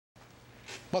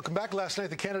Welcome back. Last night,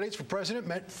 the candidates for president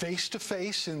met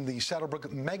face-to-face in the Saddlebrook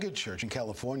megachurch in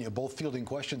California, both fielding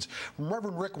questions from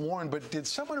Reverend Rick Warren. But did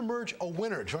someone emerge a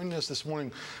winner? Joining us this morning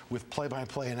with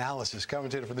play-by-play analysis,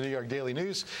 commentator for the New York Daily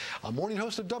News, a morning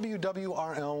host of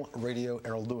WWRL Radio,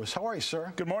 Errol Louis. How are you,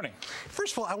 sir? Good morning.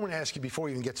 First of all, I want to ask you, before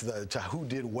we even get to who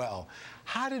did well,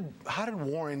 how did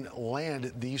Warren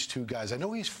land these two guys? I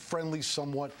know he's friendly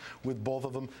somewhat with both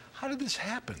of them. How did this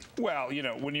happen? Well, you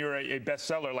know, when you're a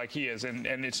bestseller like he is, and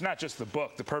it's not just the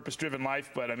book, The Purpose-Driven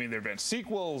Life, but I mean, there have been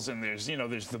sequels, and there's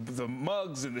the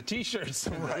mugs and the T-shirts,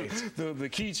 right. the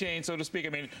keychain, so to speak. I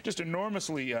mean, just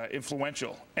enormously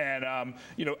influential. And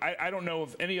you know, I don't know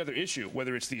of any other issue,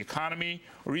 whether it's the economy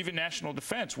or even national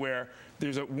defense, where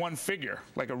there's one figure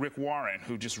like a Rick Warren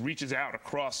who just reaches out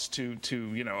across to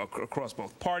you know, across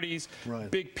both parties.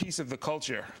 Right. Big piece of the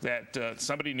culture that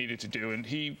somebody needed to do, and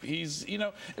he's, you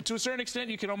know, to a certain extent,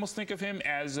 you can almost think of him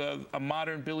as a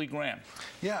modern Billy Graham.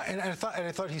 Yeah, and I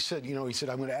thought he said, you know,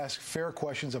 I'm going to ask fair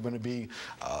questions. I'm going to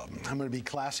be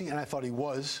classy, and I thought he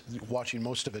was, watching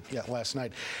most of it last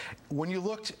night. When you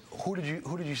looked, who did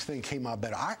you think came out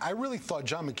better? I really thought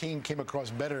John McCain came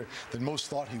across better than most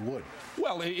thought he would.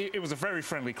 Well, it was a very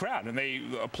friendly crowd, and they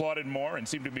applauded more and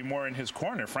seemed to be more in his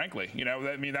corner, frankly. You know,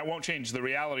 I mean, that won't change the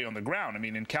reality on the ground. I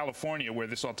mean, in California, where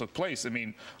this all took place, I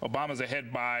mean, Obama's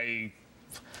ahead by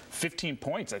 15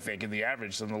 points, I think, in the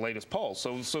average in the latest poll.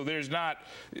 So there's not,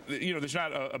 you know, there's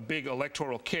not a big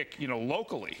electoral kick, you know,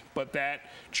 locally, but that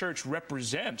church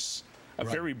represents a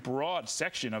very broad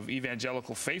section of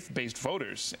evangelical faith-based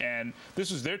voters, and this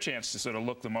was their chance to sort of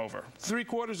look them over.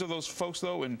 3/4 of those folks,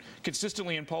 though, and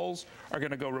consistently in polls, are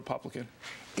going to go Republican.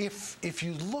 If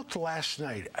you looked last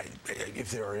night,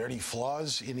 if there are any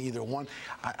flaws in either one,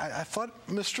 I thought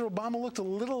Mr. Obama looked a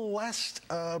little less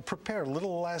prepared, a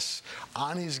little less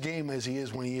on his game as he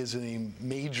is when he is in a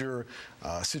major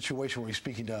situation where he's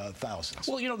speaking to thousands.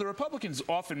 Well, you know, the Republicans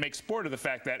often make sport of the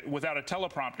fact that without a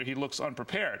teleprompter, he looks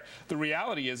unprepared. The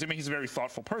reality is, I mean, he's a very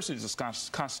thoughtful person. He's a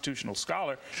constitutional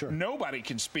scholar. Sure. Nobody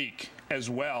can speak as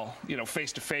well, you know,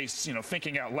 face-to-face, you know,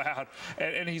 thinking out loud,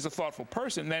 and he's a thoughtful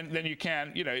person. Then you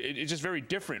can, you know, it's just very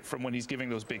different from when he's giving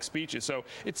those big speeches. So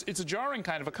it's a jarring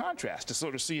kind of a contrast to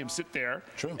sort of see him sit there.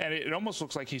 True. And it almost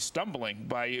looks like he's stumbling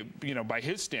by, you know, by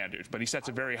his standards, but he sets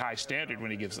a very high standard when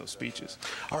he gives those speeches.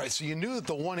 All right, so you knew that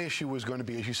the one issue was going to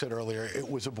be, as you said earlier, it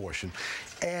was abortion.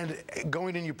 And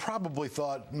going in, you probably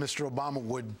thought Mr. Obama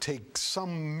would take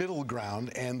some middle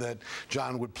ground and that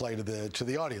John would play to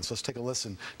the audience. Let's take a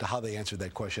listen to how they answered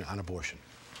that question on abortion.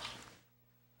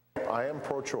 I am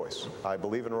pro-choice. I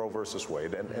believe in Roe versus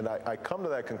Wade, and I come to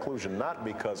that conclusion not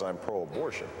because I'm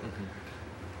pro-abortion,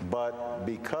 but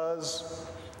because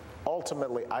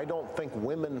ultimately I don't think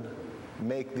women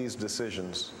make these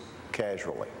decisions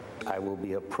casually. I will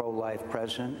be a pro-life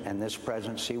president, and this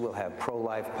presidency will have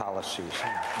pro-life policies.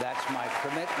 That's my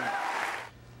commitment.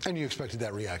 And you expected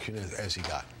that reaction as he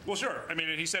got? Well, sure. I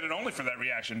mean, he said it only for that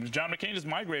reaction. John McCain has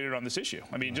migrated on this issue.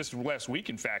 I mean, just last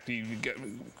week, in fact, he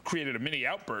created a mini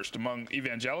outburst among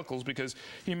evangelicals because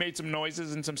he made some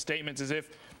noises and some statements as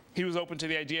if he was open to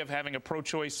the idea of having a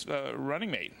pro-choice running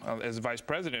mate as vice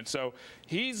president. So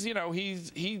he's, you know,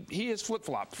 he has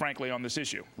flip-flopped, frankly, on this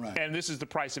issue. Right. And this is the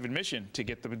price of admission to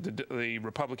get the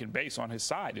Republican base on his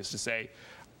side, is to say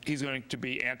he's going to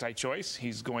be anti-choice.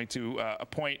 He's going to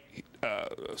appoint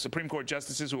Supreme Court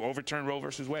justices who overturn Roe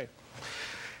versus Wade.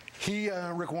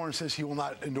 Rick Warren says he will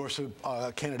not endorse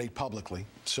a candidate publicly,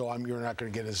 so you're not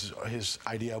going to get his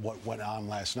idea of what went on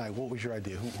last night. What was your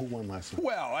idea? Who won last night?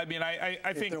 Well, I mean,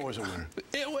 I think there was a winner.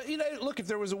 You know, look, if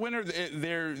there was a winner,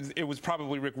 it was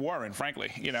probably Rick Warren,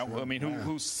 frankly. You know, sure. I mean,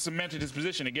 who cemented his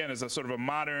position again as a sort of a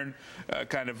modern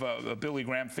kind of a Billy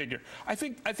Graham figure. I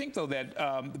think though that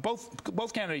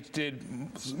both candidates did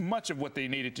much of what they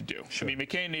needed to do. Sure. I mean,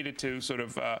 McCain needed to sort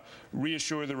of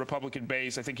reassure the Republican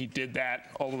base. I think he did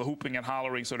that. All of the hooping and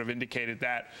hollering sort of indicated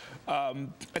that.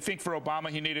 I think for Obama,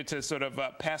 he needed to sort of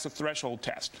pass a threshold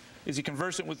test. Is he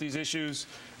conversant with these issues?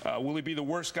 Will he be the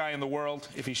worst guy in the world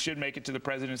if he should make it to the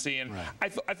presidency? And right.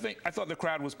 I thought the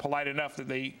crowd was polite enough that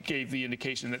they gave the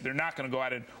indication that they're not going to go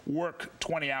out and work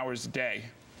 20 hours a day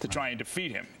to try and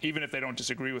defeat him, even if they don't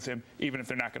disagree with him, even if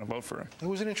they're not going to vote for him. It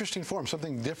was an interesting forum,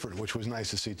 something different, which was nice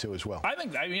to see too as well. I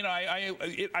think, you know,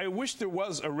 I wish there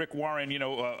was a Rick Warren, you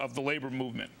know, of the labor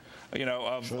movement. you know,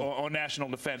 on national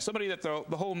defense. Somebody that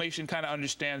the whole nation kind of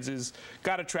understands, is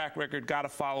got a track record, got a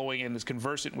following, and is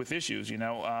conversant with issues. You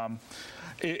know,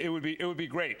 it would be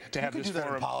great to have this do that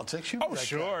forum. in politics. Oh,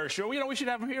 sure. You know, we should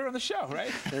have him here on the show,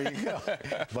 right? There you go.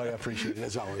 But I appreciate it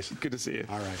as always. Good to see you.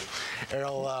 All right,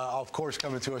 Errol, of course,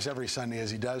 coming to us every Sunday as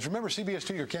he does. Remember, CBS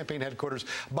 2, your campaign headquarters.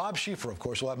 Bob Schieffer, of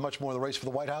course, will have much more of the race for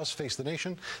the White House. Face the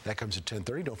Nation. That comes at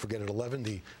 10:30. Don't forget at 11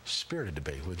 the Spirited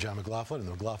Debate with John McLaughlin and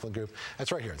the McLaughlin Group.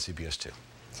 That's right here on CBS 2.